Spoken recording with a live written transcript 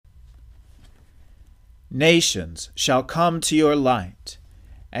Nations shall come to your light,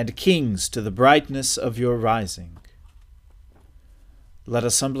 and kings to the brightness of your rising. Let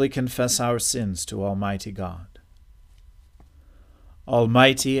us humbly confess our sins to Almighty God.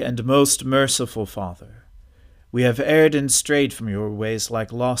 Almighty and most merciful Father, we have erred and strayed from your ways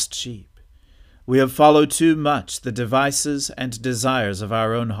like lost sheep. We have followed too much the devices and desires of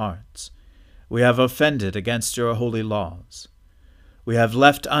our own hearts. We have offended against your holy laws. We have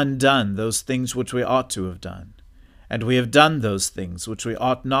left undone those things which we ought to have done, and we have done those things which we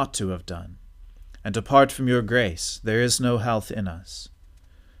ought not to have done. And apart from your grace, there is no health in us.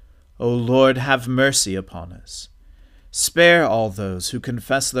 O Lord, have mercy upon us. Spare all those who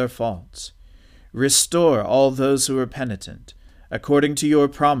confess their faults. Restore all those who are penitent, according to your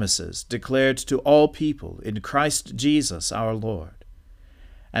promises declared to all people in Christ Jesus our Lord.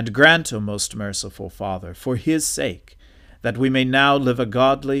 And grant, O most merciful Father, for his sake, that we may now live a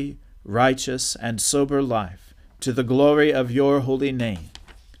godly, righteous, and sober life, to the glory of your holy name.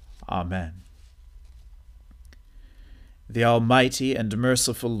 Amen. The Almighty and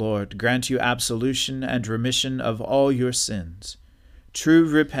merciful Lord grant you absolution and remission of all your sins, true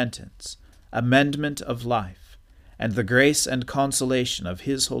repentance, amendment of life, and the grace and consolation of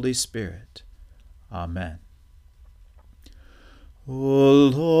his Holy Spirit. Amen.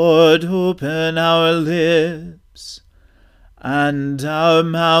 O Lord, open our lips, and our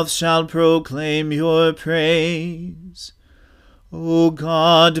mouth shall proclaim your praise. O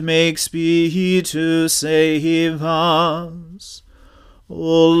God, make speed to save us.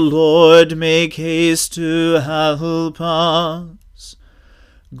 O Lord, make haste to help us.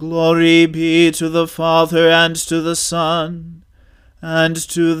 Glory be to the Father, and to the Son, and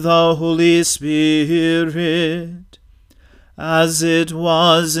to the Holy Spirit, as it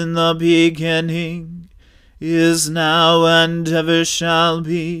was in the beginning, is now, and ever shall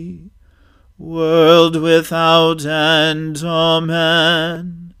be, world without end.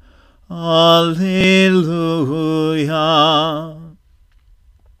 Amen. Alleluia.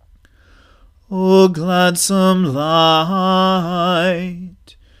 O gladsome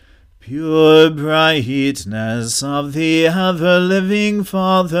light, pure brightness of the ever-living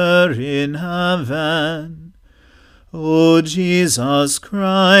Father in heaven, O Jesus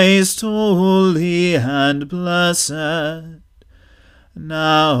Christ, holy and blessed,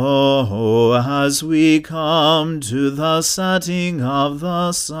 now as we come to the setting of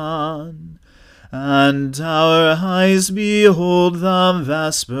the sun, and our eyes behold the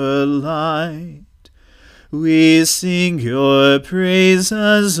vesper light, we sing your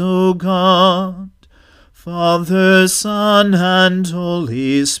praises, O God, Father, Son, and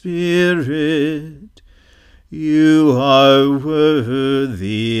Holy Spirit. You are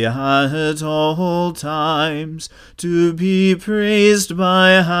worthy at all times to be praised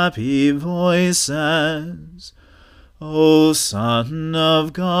by happy voices. O Son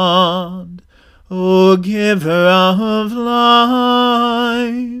of God, O Giver of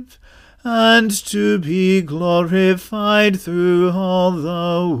life, and to be glorified through all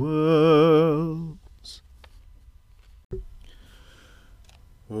the world.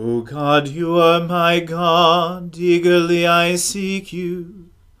 O God, you are my God, eagerly I seek you.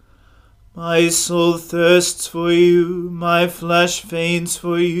 My soul thirsts for you, my flesh faints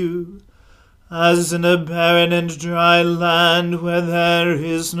for you, as in a barren and dry land where there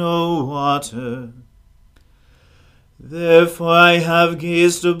is no water. Therefore I have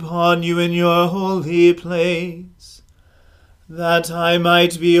gazed upon you in your holy place, that I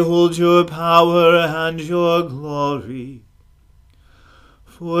might behold your power and your glory.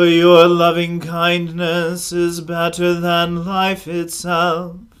 For your loving kindness is better than life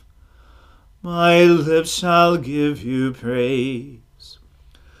itself. My lips shall give you praise.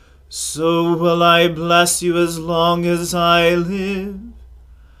 So will I bless you as long as I live,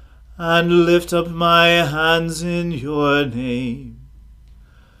 and lift up my hands in your name.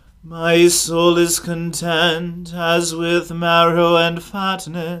 My soul is content as with marrow and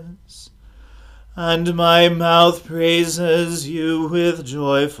fatness, and my mouth praises you with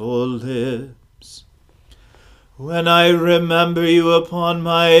joyful lips. When I remember you upon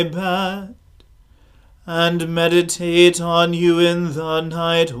my bed, and meditate on you in the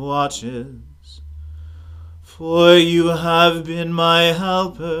night watches, for you have been my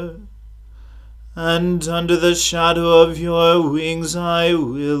helper, and under the shadow of your wings I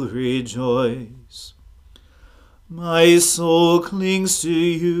will rejoice. My soul clings to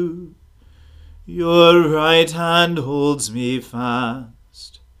you. Your right hand holds me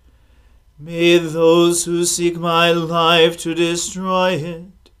fast. May those who seek my life to destroy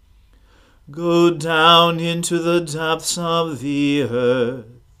it go down into the depths of the earth.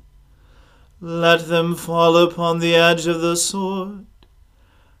 Let them fall upon the edge of the sword,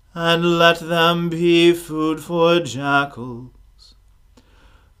 and let them be food for jackals.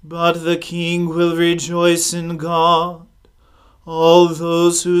 But the king will rejoice in God. All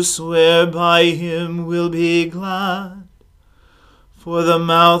those who swear by him will be glad. For the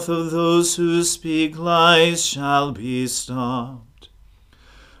mouth of those who speak lies shall be stopped.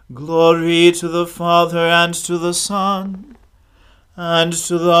 Glory to the Father, and to the Son, and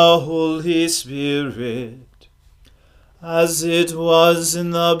to the Holy Spirit, as it was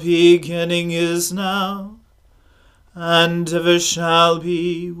in the beginning, is now, and ever shall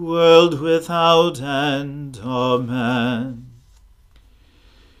be, world without end. Amen.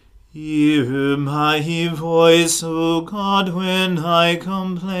 Hear my voice, O God, when I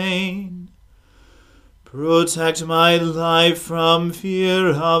complain. Protect my life from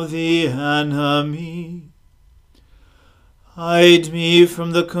fear of the enemy. Hide me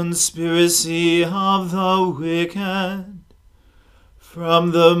from the conspiracy of the wicked,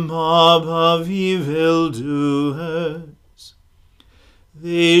 from the mob of evildoers.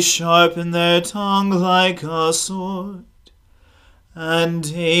 They sharpen their tongue like a sword,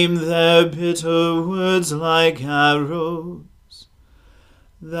 and aim their bitter words like arrows,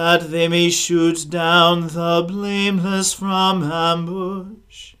 that they may shoot down the blameless from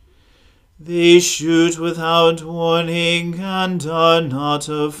ambush. They shoot without warning and are not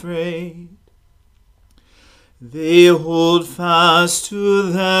afraid. They hold fast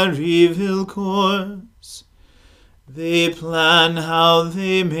to their evil course. They plan how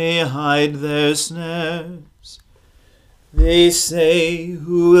they may hide their snares. They say,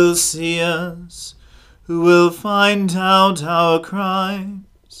 "Who will see us? Who will find out our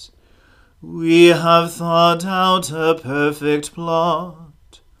crimes?" We have thought out a perfect plot.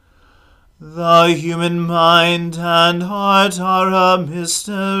 The human mind and heart are a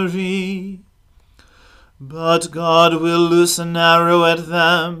mystery. But God will loose an arrow at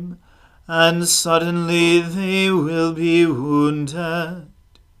them, and suddenly they will be wounded.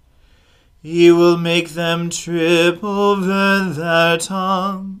 He will make them trip over their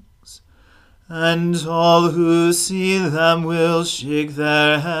tongues, and all who see them will shake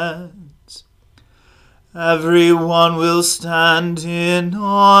their heads. Every one will stand in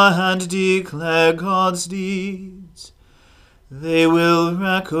awe and declare God's deeds. They will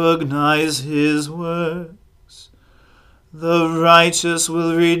recognize his works. The righteous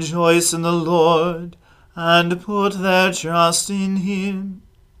will rejoice in the Lord and put their trust in him.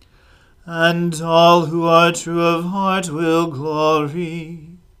 And all who are true of heart will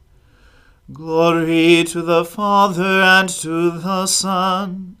glory. Glory to the Father, and to the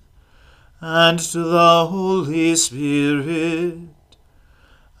Son, and to the Holy Spirit,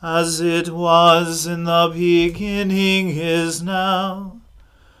 as it was in the beginning, is now,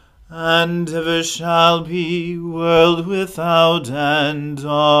 and ever shall be, world without end.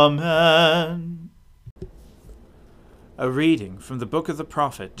 Amen. A reading from the book of the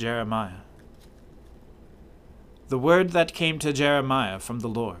prophet Jeremiah. The word that came to Jeremiah from the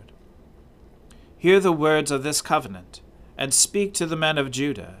Lord. Hear the words of this covenant, and speak to the men of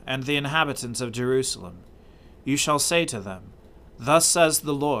Judah and the inhabitants of Jerusalem. You shall say to them, Thus says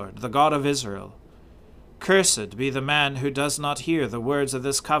the Lord, the God of Israel, Cursed be the man who does not hear the words of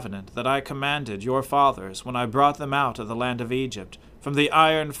this covenant that I commanded your fathers when I brought them out of the land of Egypt, from the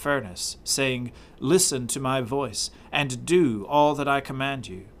iron furnace, saying, Listen to my voice, and do all that I command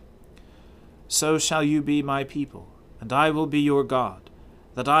you. So shall you be my people, and I will be your God,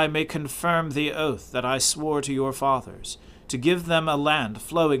 that I may confirm the oath that I swore to your fathers, to give them a land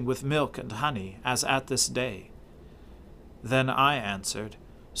flowing with milk and honey, as at this day. Then I answered,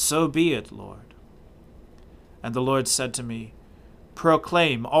 So be it, Lord. And the Lord said to me,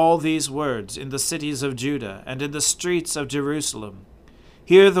 Proclaim all these words in the cities of Judah and in the streets of Jerusalem.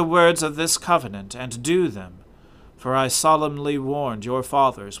 Hear the words of this covenant, and do them. For I solemnly warned your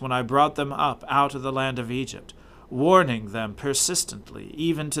fathers when I brought them up out of the land of Egypt, warning them persistently,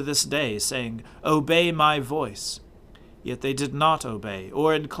 even to this day, saying, Obey my voice. Yet they did not obey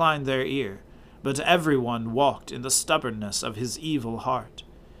or incline their ear, but every one walked in the stubbornness of his evil heart.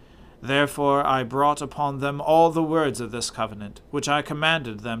 Therefore I brought upon them all the words of this covenant, which I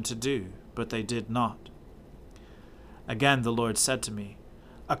commanded them to do, but they did not. Again the Lord said to me,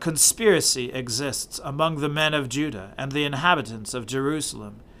 A conspiracy exists among the men of Judah and the inhabitants of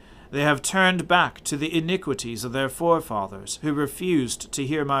Jerusalem. They have turned back to the iniquities of their forefathers, who refused to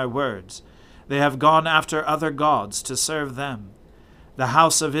hear my words. They have gone after other gods to serve them. The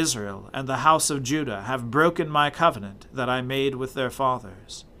house of Israel and the house of Judah have broken my covenant that I made with their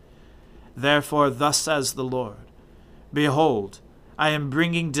fathers. Therefore thus says the Lord, Behold, I am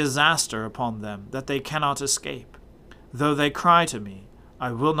bringing disaster upon them that they cannot escape. Though they cry to me,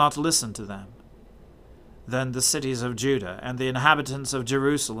 I will not listen to them. Then the cities of Judah and the inhabitants of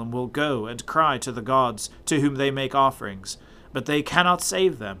Jerusalem will go and cry to the gods to whom they make offerings, but they cannot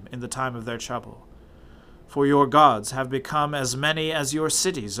save them in the time of their trouble. For your gods have become as many as your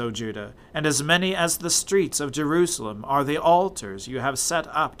cities, O Judah, and as many as the streets of Jerusalem are the altars you have set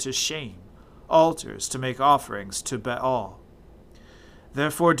up to shame, altars to make offerings to Baal.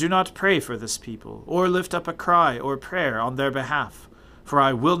 Therefore do not pray for this people, or lift up a cry or prayer on their behalf, for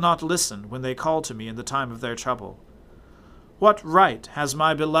I will not listen when they call to me in the time of their trouble. What right has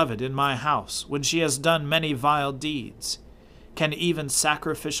my beloved in my house, when she has done many vile deeds? Can even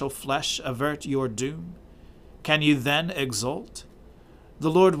sacrificial flesh avert your doom? Can you then exult?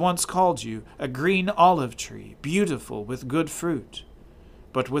 The Lord once called you a green olive tree, beautiful with good fruit.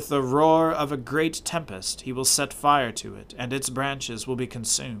 But with the roar of a great tempest he will set fire to it, and its branches will be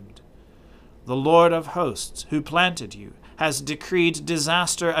consumed. The Lord of hosts, who planted you, has decreed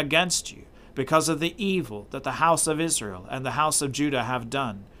disaster against you, because of the evil that the house of Israel and the house of Judah have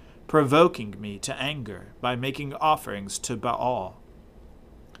done, provoking me to anger by making offerings to Baal.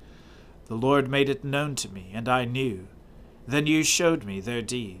 The Lord made it known to me, and I knew. Then you showed me their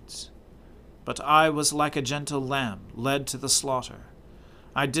deeds. But I was like a gentle lamb led to the slaughter.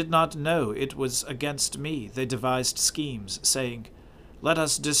 I did not know it was against me they devised schemes, saying, Let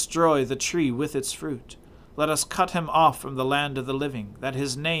us destroy the tree with its fruit. Let us cut him off from the land of the living, that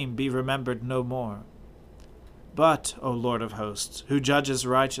his name be remembered no more. But, O Lord of hosts, who judges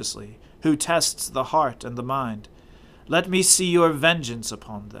righteously, who tests the heart and the mind, let me see your vengeance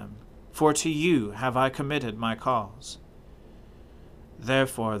upon them, for to you have I committed my cause.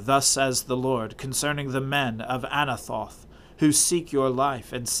 Therefore thus says the Lord concerning the men of Anathoth, who seek your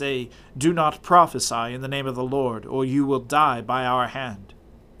life, and say, Do not prophesy in the name of the Lord, or you will die by our hand.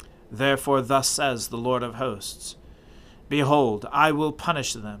 Therefore thus says the Lord of hosts, Behold, I will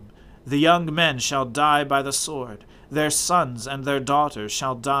punish them. The young men shall die by the sword, their sons and their daughters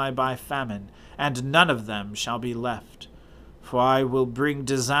shall die by famine, and none of them shall be left. For I will bring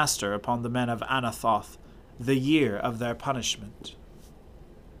disaster upon the men of Anathoth, the year of their punishment.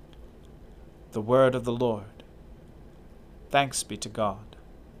 The word of the Lord. Thanks be to God.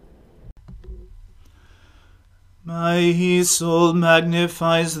 My soul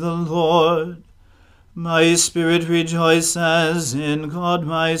magnifies the Lord. My spirit rejoices in God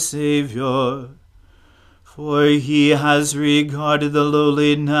my Saviour. For he has regarded the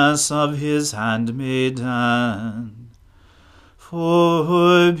lowliness of his handmaiden.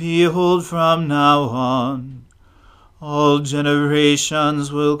 For behold, from now on, all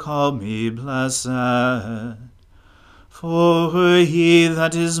generations will call me blessed. For he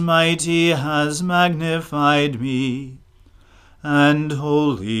that is mighty has magnified me, and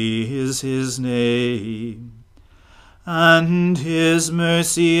holy is his name. And his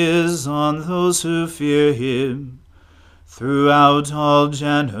mercy is on those who fear him throughout all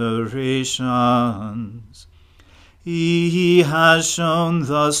generations. He has shown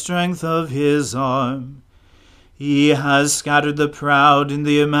the strength of his arm. He has scattered the proud in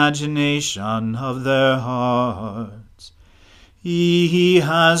the imagination of their hearts. He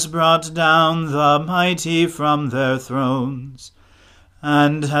has brought down the mighty from their thrones,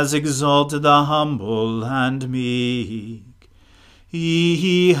 and has exalted the humble and meek.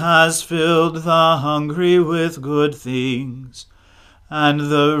 He has filled the hungry with good things,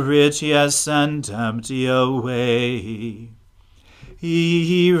 and the rich he has sent empty away.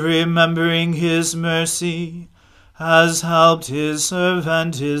 He, remembering his mercy, has helped his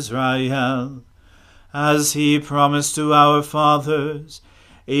servant Israel, as he promised to our fathers,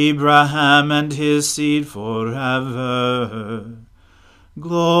 Abraham and his seed forever.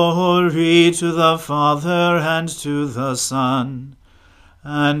 Glory to the Father, and to the Son,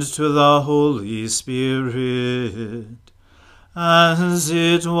 and to the Holy Spirit, as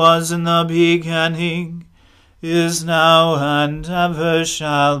it was in the beginning, is now, and ever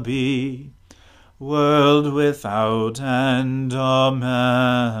shall be, world without end.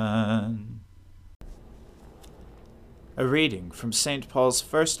 Amen. A reading from St. Paul's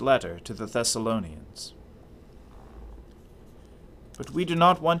first letter to the Thessalonians. But we do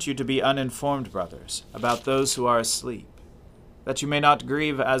not want you to be uninformed, brothers, about those who are asleep, that you may not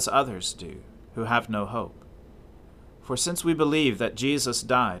grieve as others do, who have no hope. For since we believe that Jesus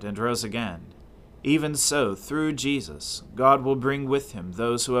died and rose again, even so, through Jesus, God will bring with him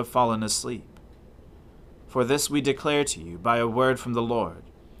those who have fallen asleep. For this we declare to you by a word from the Lord,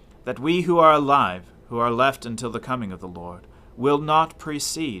 that we who are alive, who are left until the coming of the Lord, will not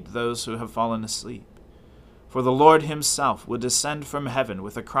precede those who have fallen asleep. For the Lord himself will descend from heaven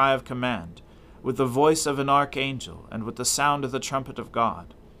with a cry of command, with the voice of an archangel, and with the sound of the trumpet of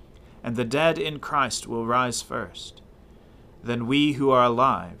God. And the dead in Christ will rise first. Then we who are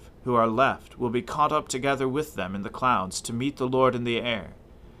alive, who are left, will be caught up together with them in the clouds to meet the Lord in the air,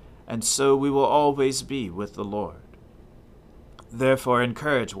 and so we will always be with the Lord. Therefore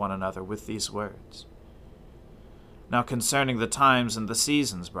encourage one another with these words. Now concerning the times and the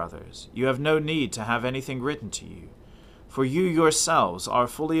seasons, brothers, you have no need to have anything written to you, for you yourselves are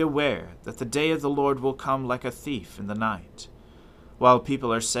fully aware that the day of the Lord will come like a thief in the night. While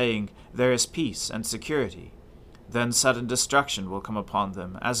people are saying, "There is peace and security," then sudden destruction will come upon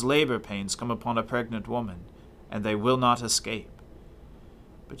them, as labor pains come upon a pregnant woman, and they will not escape.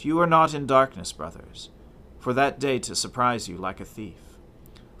 But you are not in darkness, brothers, for that day to surprise you like a thief.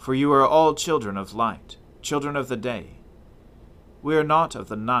 For you are all children of light, children of the day. We are not of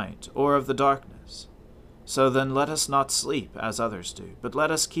the night or of the darkness. So then let us not sleep as others do, but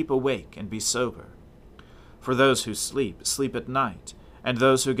let us keep awake and be sober. For those who sleep, sleep at night, and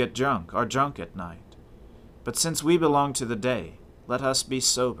those who get drunk are drunk at night. But since we belong to the day, let us be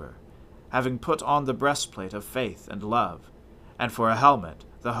sober, having put on the breastplate of faith and love, and for a helmet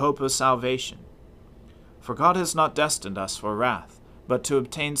the hope of salvation. For God has not destined us for wrath, but to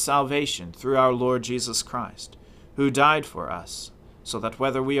obtain salvation through our Lord Jesus Christ, who died for us, so that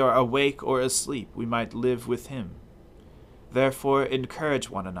whether we are awake or asleep we might live with him. Therefore encourage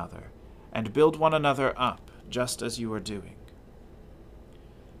one another, and build one another up, just as you are doing.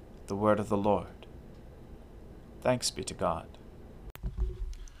 The word of the Lord. Thanks be to God.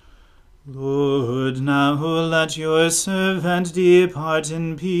 Lord, now let your servant depart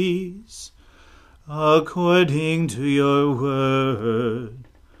in peace, according to your word.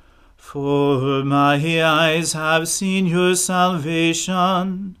 For my eyes have seen your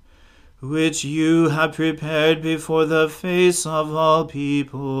salvation, which you have prepared before the face of all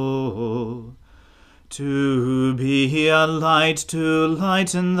people, to be a light to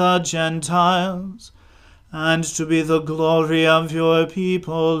lighten the Gentiles, and to be the glory of your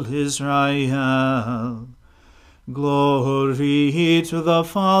people Israel. Glory to the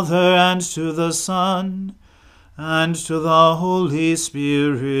Father, and to the Son, and to the Holy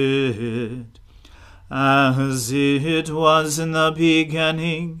Spirit, as it was in the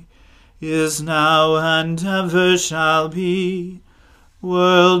beginning, is now, and ever shall be,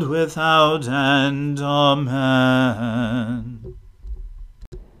 world without end. Amen.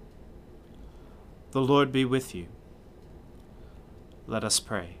 The Lord be with you. Let us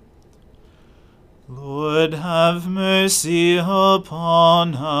pray. Lord, have mercy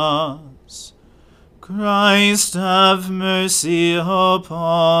upon us. Christ, have mercy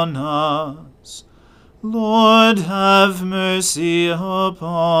upon us. Lord, have mercy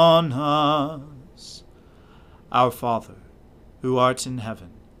upon us. Our Father, who art in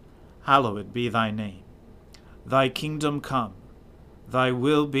heaven, hallowed be thy name. Thy kingdom come, thy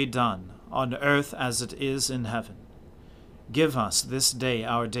will be done, on earth as it is in heaven. Give us this day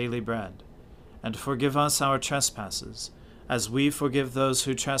our daily bread, and forgive us our trespasses, as we forgive those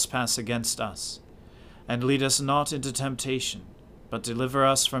who trespass against us. And lead us not into temptation, but deliver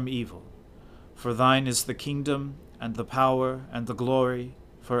us from evil. For thine is the kingdom, and the power, and the glory,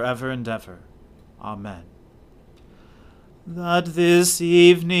 forever and ever. Amen. That this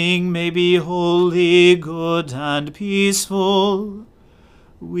evening may be holy, good, and peaceful,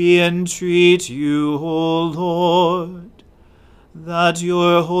 we entreat you, O Lord, that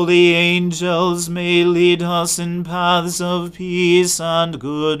your holy angels may lead us in paths of peace and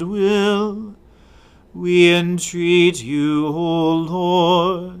goodwill. We entreat you, O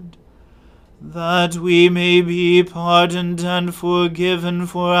Lord, that we may be pardoned and forgiven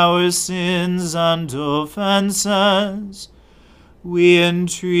for our sins and offenses. We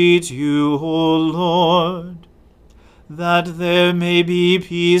entreat you, O Lord, that there may be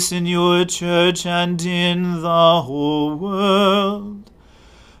peace in your church and in the whole world.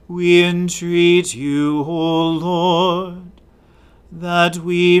 We entreat you, O Lord, that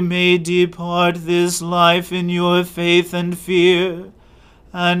we may depart this life in your faith and fear,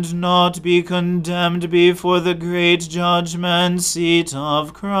 and not be condemned before the great judgment seat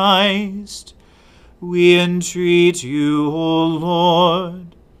of Christ. We entreat you, O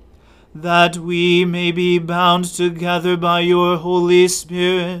Lord, that we may be bound together by your Holy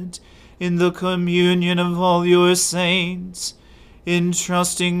Spirit in the communion of all your saints,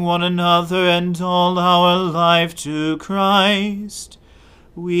 entrusting one another and all our life to Christ.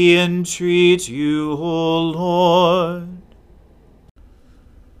 We entreat you, O Lord.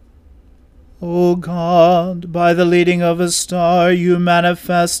 O God, by the leading of a star you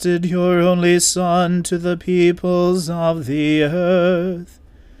manifested your only Son to the peoples of the earth.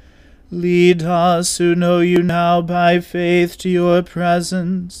 Lead us who know you now by faith to your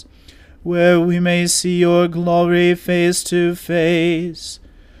presence, where we may see your glory face to face.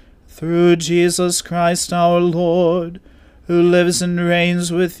 Through Jesus Christ our Lord, who lives and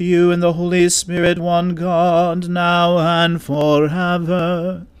reigns with you in the Holy Spirit, one God, now and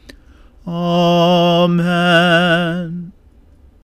forever. Amen.